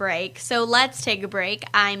for a break. So let's take a break.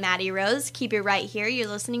 I'm Maddie Rose. Keep it right here. You're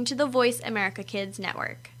listening to the Voice America Kids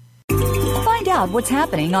Network. Find out what's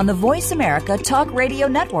happening on the Voice America Talk Radio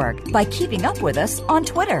Network by keeping up with us on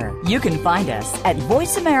Twitter. You can find us at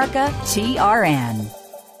Voice America TRN.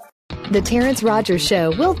 The Terrence Rogers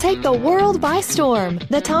Show will take the world by storm.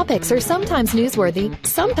 The topics are sometimes newsworthy,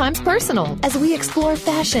 sometimes personal, as we explore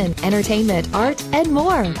fashion, entertainment, art, and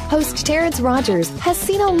more. Host Terrence Rogers has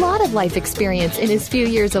seen a lot of life experience in his few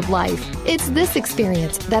years of life. It's this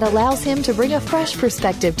experience that allows him to bring a fresh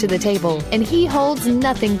perspective to the table, and he holds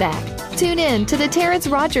nothing back. Tune in to The Terrence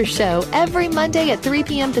Rogers Show every Monday at 3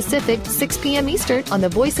 p.m. Pacific, 6 p.m. Eastern on the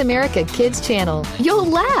Voice America Kids channel. You'll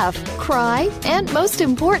laugh, cry, and most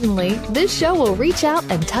importantly, this show will reach out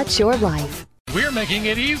and touch your life. We're making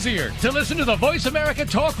it easier to listen to the Voice America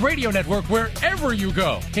Talk Radio Network wherever you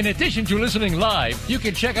go. In addition to listening live, you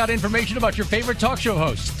can check out information about your favorite talk show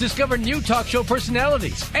hosts, discover new talk show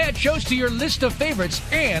personalities, add shows to your list of favorites,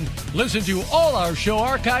 and listen to all our show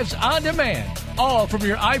archives on demand. All from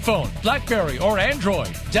your iPhone, BlackBerry, or Android.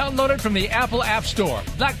 Download it from the Apple App Store,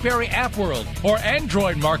 BlackBerry App World, or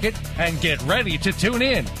Android Market, and get ready to tune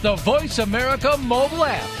in. The Voice America mobile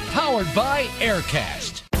app, powered by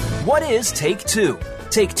Aircast. What is Take Two?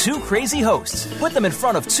 Take two crazy hosts, put them in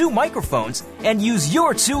front of two microphones, and use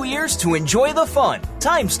your two ears to enjoy the fun,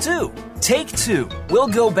 times two. Take Two. We'll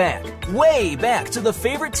go back, way back to the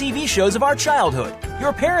favorite TV shows of our childhood.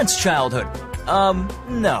 Your parents' childhood.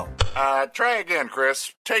 No. Try again,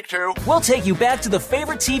 Chris. Take 2. We'll take you back to the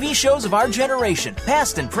favorite TV shows of our generation,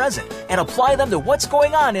 past and present, and apply them to what's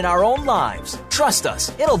going on in our own lives. Trust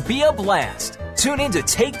us, it'll be a blast. Tune in to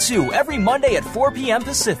Take 2 every Monday at 4 p.m.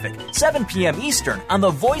 Pacific, 7 p.m. Eastern on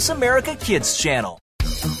the Voice America Kids channel.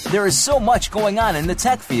 There is so much going on in the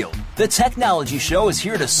tech field. The Technology Show is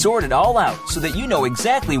here to sort it all out so that you know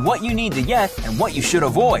exactly what you need to get and what you should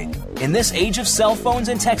avoid. In this age of cell phones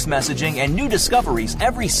and text messaging and new discoveries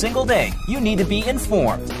every single day, you need to be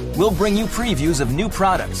informed. We'll bring you previews of new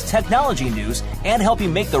products, technology news, and help you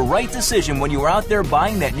make the right decision when you are out there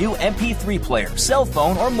buying that new MP3 player, cell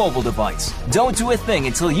phone, or mobile device. Don't do a thing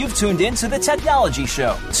until you've tuned in to The Technology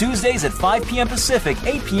Show, Tuesdays at 5 p.m. Pacific,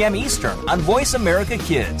 8 p.m. Eastern on Voice America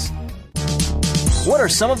Kids. What are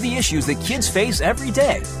some of the issues that kids face every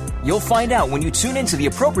day? You'll find out when you tune into the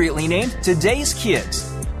appropriately named Today's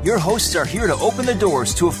Kids. Your hosts are here to open the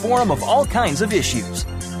doors to a forum of all kinds of issues.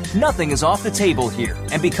 Nothing is off the table here,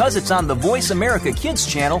 and because it's on the Voice America Kids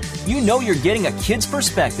channel, you know you're getting a kid's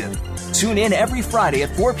perspective. Tune in every Friday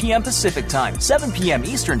at 4 p.m. Pacific Time, 7 p.m.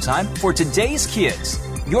 Eastern Time for Today's Kids.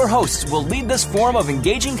 Your hosts will lead this forum of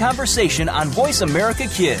engaging conversation on Voice America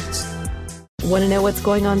Kids. Want to know what's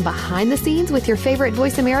going on behind the scenes with your favorite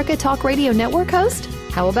Voice America Talk Radio Network host?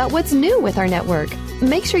 How about what's new with our network?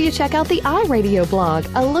 Make sure you check out the iRadio blog,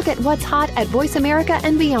 a look at what's hot at Voice America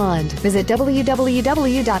and beyond. Visit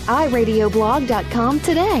www.iradioblog.com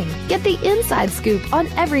today. Get the inside scoop on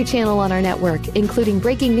every channel on our network, including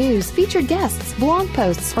breaking news, featured guests, blog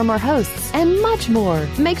posts from our hosts, and much more.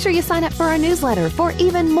 Make sure you sign up for our newsletter for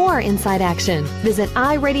even more inside action. Visit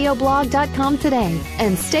iradioblog.com today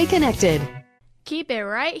and stay connected. Keep it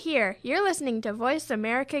right here. You're listening to Voice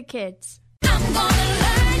America Kids.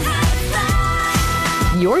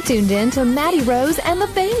 You're tuned in to Maddie Rose and the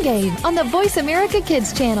Fame Game on the Voice America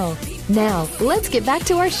Kids channel. Now, let's get back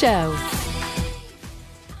to our show.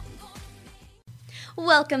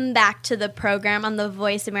 Welcome back to the program on the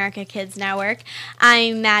Voice America Kids Network.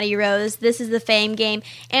 I'm Maddie Rose. This is the Fame Game,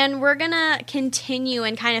 and we're going to continue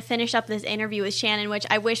and kind of finish up this interview with Shannon, which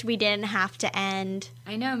I wish we didn't have to end.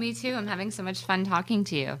 I know, me too. I'm having so much fun talking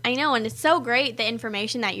to you. I know, and it's so great, the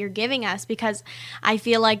information that you're giving us, because I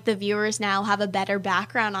feel like the viewers now have a better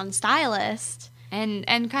background on stylist.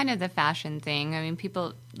 And kind of the fashion thing. I mean,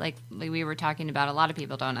 people, like we were talking about, a lot of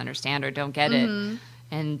people don't understand or don't get it.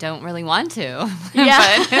 And don't really want to.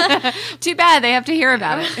 Yeah. But too bad they have to hear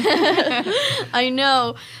about it. I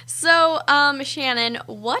know. So, Shannon,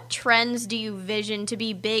 what trends do you vision to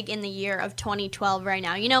be big in the year of 2012 right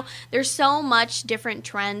now? You know, there's so much different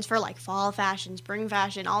trends for like fall fashion, spring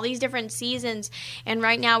fashion, all these different seasons. And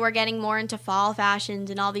right now we're getting more into fall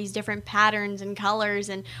fashions and all these different patterns and colors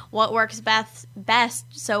and what works best.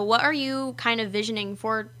 So what are you kind of visioning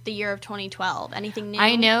for the year of 2012? Anything new?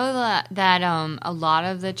 I know that a lot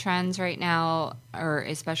of the trends right now, or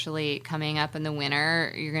especially coming up in the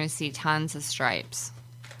winter, you're going to see tons of stripes.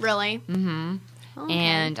 Really? Mm-hmm. Okay.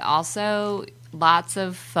 And also lots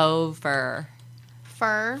of faux fur.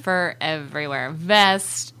 Fur everywhere.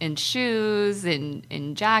 Vests and shoes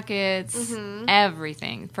and jackets,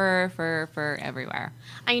 everything. Fur everywhere.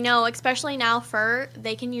 I know, especially now fur,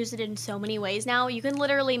 they can use it in so many ways now. You can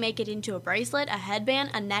literally make it into a bracelet, a headband,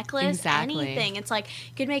 a necklace, anything. It's like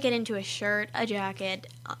you could make it into a shirt, a jacket.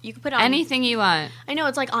 You could put on anything you want. I know,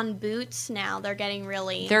 it's like on boots now. They're getting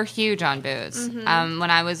really... They're huge on boots. When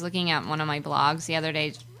I was looking at one of my blogs the other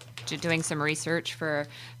day, doing some research for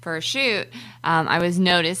a shoot, I was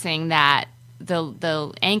noticing that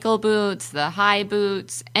the ankle boots, the high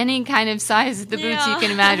boots, any kind of size of the boots you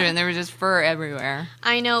can imagine, there was just fur everywhere.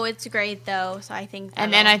 I know, it's great though, so I think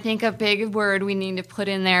and then I think a big word we need to put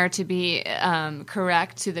in there to be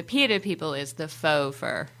correct to the PETA people is the faux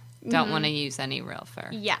fur. Don't want to use any real fur.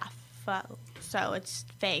 Yeah, faux. So it's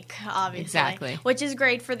fake, obviously. Exactly. Which is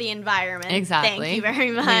great for the environment. Exactly. Thank you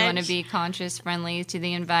very much. We want to be conscious, friendly to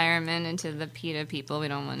the environment and to the PETA people. We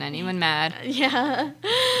don't want anyone mad. Yeah.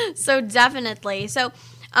 So definitely. So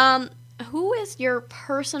who is your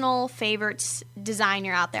personal favorite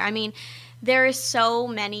designer out there? I mean, there is so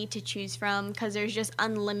many to choose from because there's just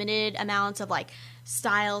unlimited amounts of like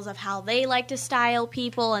styles of how they like to style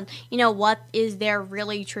people and, you know, what is their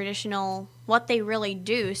really traditional, what they really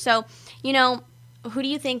do. So, you know, who do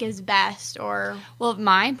you think is best? Or well,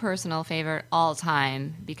 my personal favorite all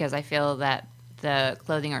time, because I feel that the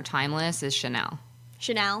clothing are timeless, is Chanel.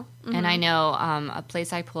 Chanel. Mm-hmm. And I know a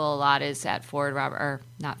place I pull a lot is at Robert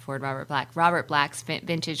Black's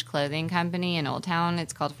vintage clothing company in Old Town.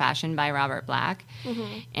 It's called Fashion by Robert Black.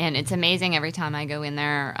 Mm-hmm. And it's amazing every time I go in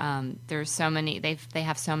there. There's so many, they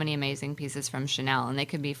have so many amazing pieces from Chanel, and they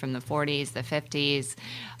could be from the 40s, the 50s,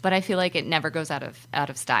 but I feel like it never goes out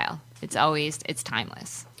of style. It's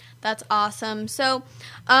timeless. That's awesome. So,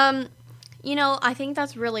 I think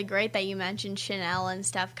that's really great that you mentioned Chanel and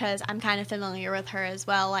stuff, because I'm kind of familiar with her as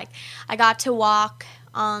well. Like, I got to walk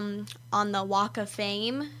on the Walk of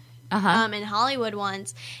Fame in Hollywood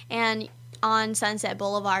once, and on Sunset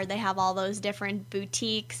Boulevard they have all those different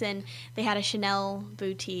boutiques, and they had a Chanel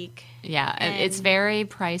boutique. Yeah, it's very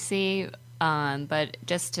pricey, but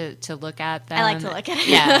just to look at them. I like to look at it.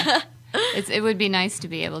 Yeah, it would be nice to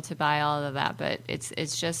be able to buy all of that, but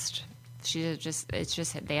it's just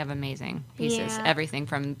they have amazing pieces. Yeah. Everything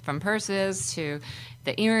from purses to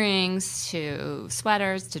the earrings to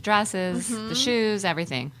sweaters to dresses, the shoes,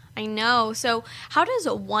 everything. I know. So how does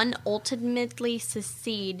one ultimately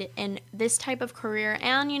succeed in this type of career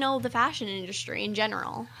and, the fashion industry in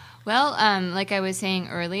general? Well, like I was saying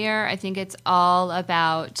earlier, I think it's all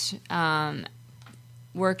about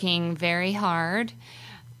working very hard.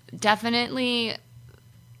 Definitely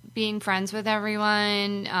being friends with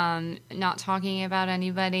everyone, not talking about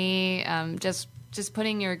anybody, just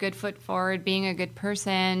putting your good foot forward, being a good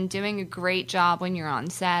person, doing a great job when you're on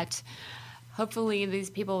set. Hopefully these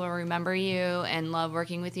people will remember you and love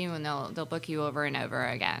working with you, and they'll book you over and over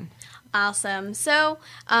again. Awesome. So,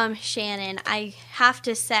 Shannon, I have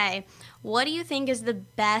to say, what do you think is the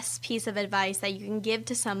best piece of advice that you can give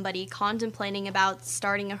to somebody contemplating about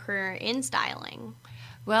starting a career in styling?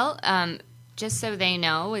 Well, just so they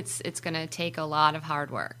know, it's going to take a lot of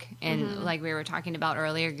hard work. And like we were talking about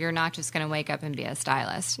earlier, you're not just going to wake up and be a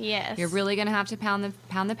stylist. Yes. You're really going to have to pound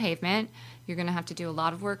the pavement. You're going to have to do a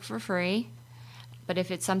lot of work for free. But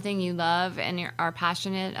if it's something you love and you are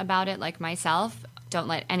passionate about it, like myself, don't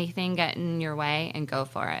let anything get in your way and go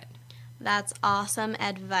for it. That's awesome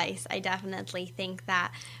advice. I definitely think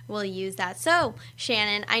that we'll use that. So,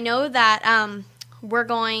 Shannon, I know that we're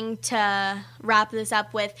going to wrap this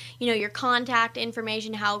up with, your contact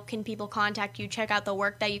information. How can people contact you, check out the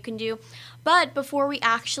work that you can do? But before we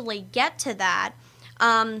actually get to that,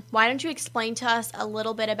 why don't you explain to us a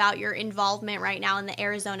little bit about your involvement right now in the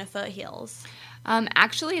Arizona foothills?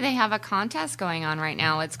 Actually, they have a contest going on right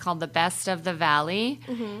now. It's called the Best of the Valley.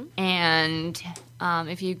 And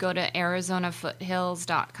if you go to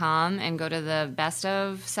ArizonaFoothills.com and go to the Best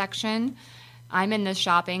of section, I'm in the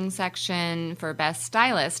shopping section for Best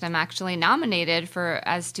Stylist. I'm actually nominated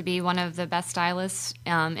as to be one of the best stylists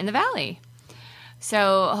in the Valley.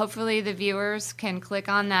 So hopefully the viewers can click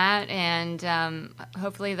on that, and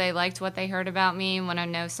hopefully they liked what they heard about me and want to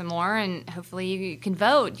know some more, and hopefully you can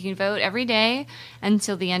vote. You can vote every day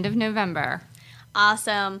until the end of November.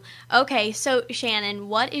 Awesome. Okay, so Shannon,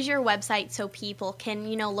 what is your website so people can,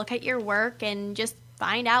 look at your work and just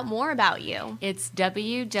find out more about you? It's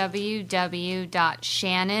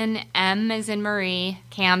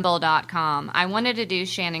www.shannonm.Campbell.com. I wanted to do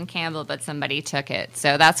Shannon Campbell, but somebody took it.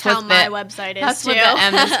 So that's what my website is. That's too. What the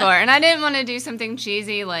M is for. And I didn't want to do something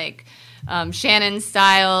cheesy like Shannon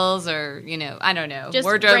Styles or, I don't know. Just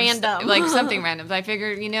wardrobe random. Like something random. But I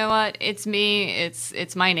figured, you know what? It's me.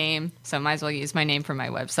 It's my name. So I might as well use my name for my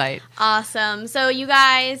website. Awesome. So you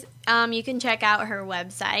guys, you can check out her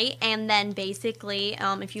website, and then basically,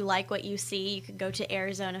 if you like what you see, you can go to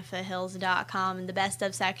ArizonaFoothills.com in the Best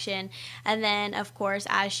of section, and then, of course,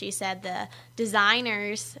 as she said, the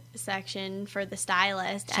designers section for the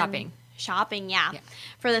stylist. Shopping, yeah,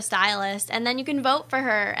 for the stylist. And then you can vote for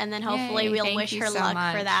her, and then hopefully we'll wish her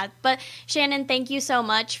luck for that. But Shannon, thank you so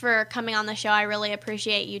much for coming on the show. I really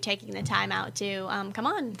appreciate you taking the time out to come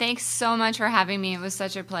on. Thanks so much for having me. It was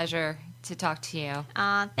such a pleasure to talk to you.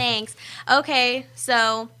 Thanks. Okay,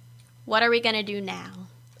 so what are we going to do now?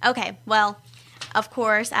 Okay, well, of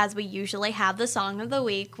course, as we usually have the song of the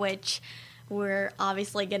week, which we're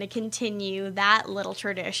obviously going to continue that little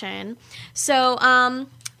tradition. So,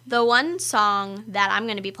 the one song that I'm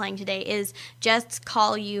going to be playing today is Just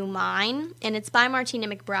Call You Mine, and it's by Martina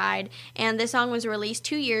McBride, and this song was released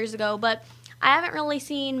 2 years ago, but I haven't really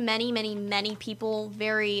seen many people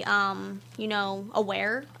very,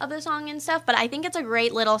 aware of the song and stuff, but I think it's a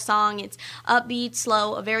great little song. It's upbeat,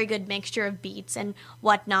 slow, a very good mixture of beats and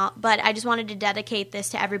whatnot, but I just wanted to dedicate this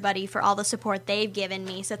to everybody for all the support they've given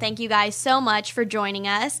me. So thank you guys so much for joining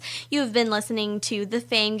us. You have been listening to The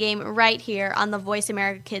Fame Game right here on the Voice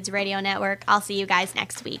America Kids Radio Network. I'll see you guys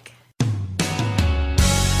next week.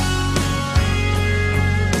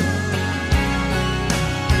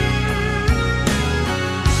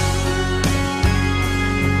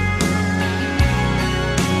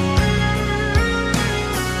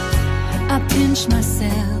 pinch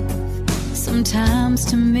myself sometimes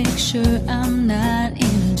to make sure I'm not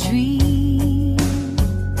in a dream.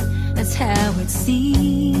 That's how it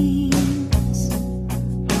seems.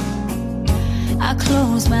 I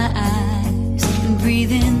close my eyes and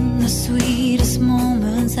breathe in the sweetest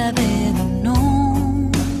moments I've ever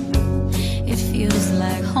known. It feels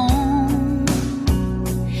like home.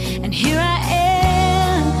 And here I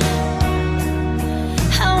am.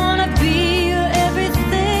 I wanna be your everything.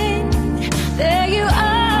 There you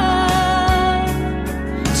are,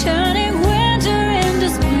 turning winter into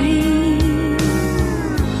spring.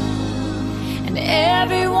 And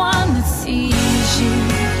everyone that sees you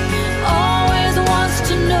always wants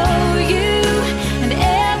to know you. And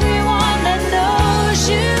everyone that knows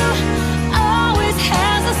you always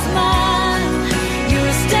has a smile.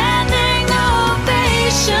 You're a standing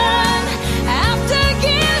ovation after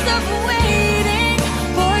years of waiting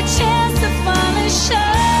for a chance to finally shine.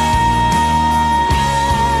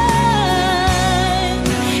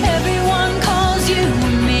 Everyone calls you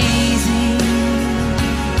amazing.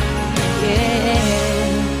 Yeah,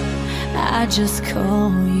 I just call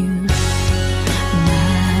you mine.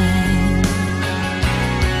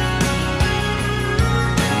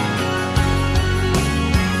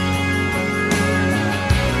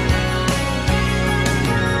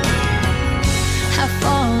 I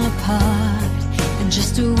fall apart, and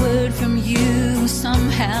just a word from you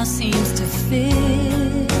somehow seems to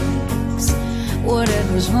fix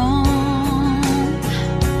whatever's wrong.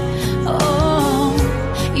 Oh,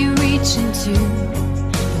 you reach into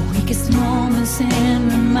the weakest moments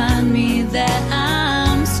and remind me that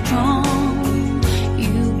I'm strong.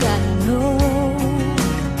 You gotta know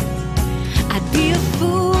I'd be a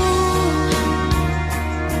fool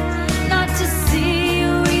not to see,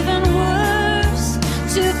 or even worse,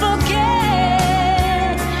 to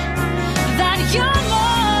forget that you're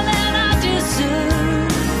more than I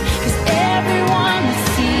deserve. 'Cause everyone that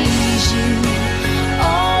sees you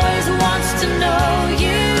always wants to know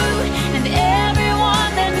you. And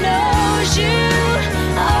everyone that knows you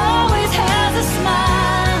always has a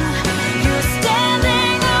smile. You're a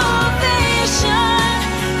standing ovation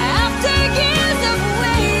after years of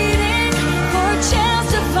waiting for a chance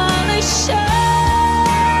to finally shine.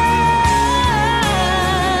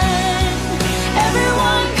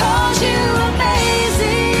 Everyone calls you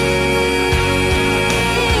amazing.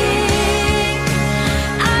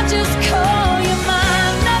 I just call you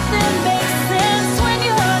mine. Nothing makes sense when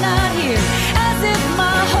you're not here. As if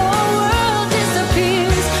my whole world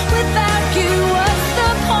disappears without you. What's the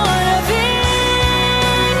point of it?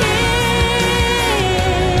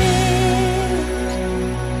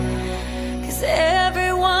 'Cause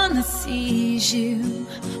everyone that sees you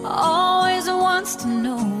always wants to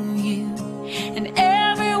know you. And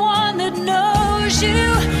everyone that knows you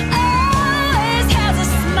always has a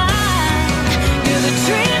smile. You're the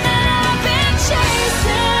dream that I've been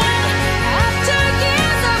chasing after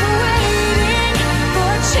years of waiting for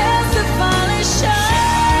a chance to finally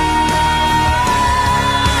shine.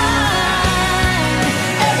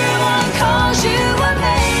 Everyone calls you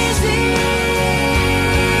amazing.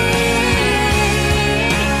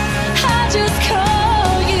 I just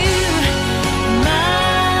call you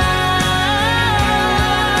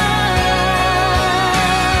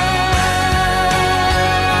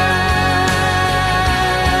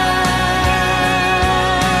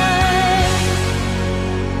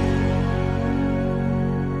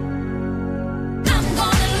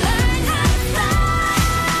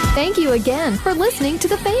Thank you again for listening to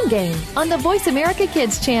the Fame Game on the Voice America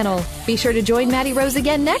Kids channel. Be sure to join Maddie Rose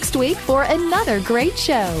again next week for another great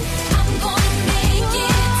show.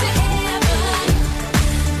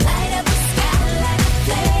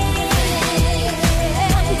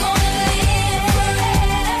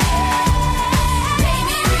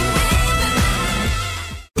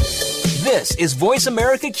 This is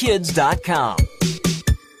VoiceAmericaKids.com.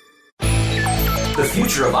 The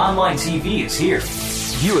future of online TV is here.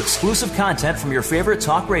 View exclusive content from your favorite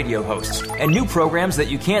talk radio hosts and new programs that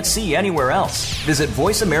you can't see anywhere else. Visit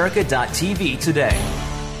VoiceAmerica.tv today.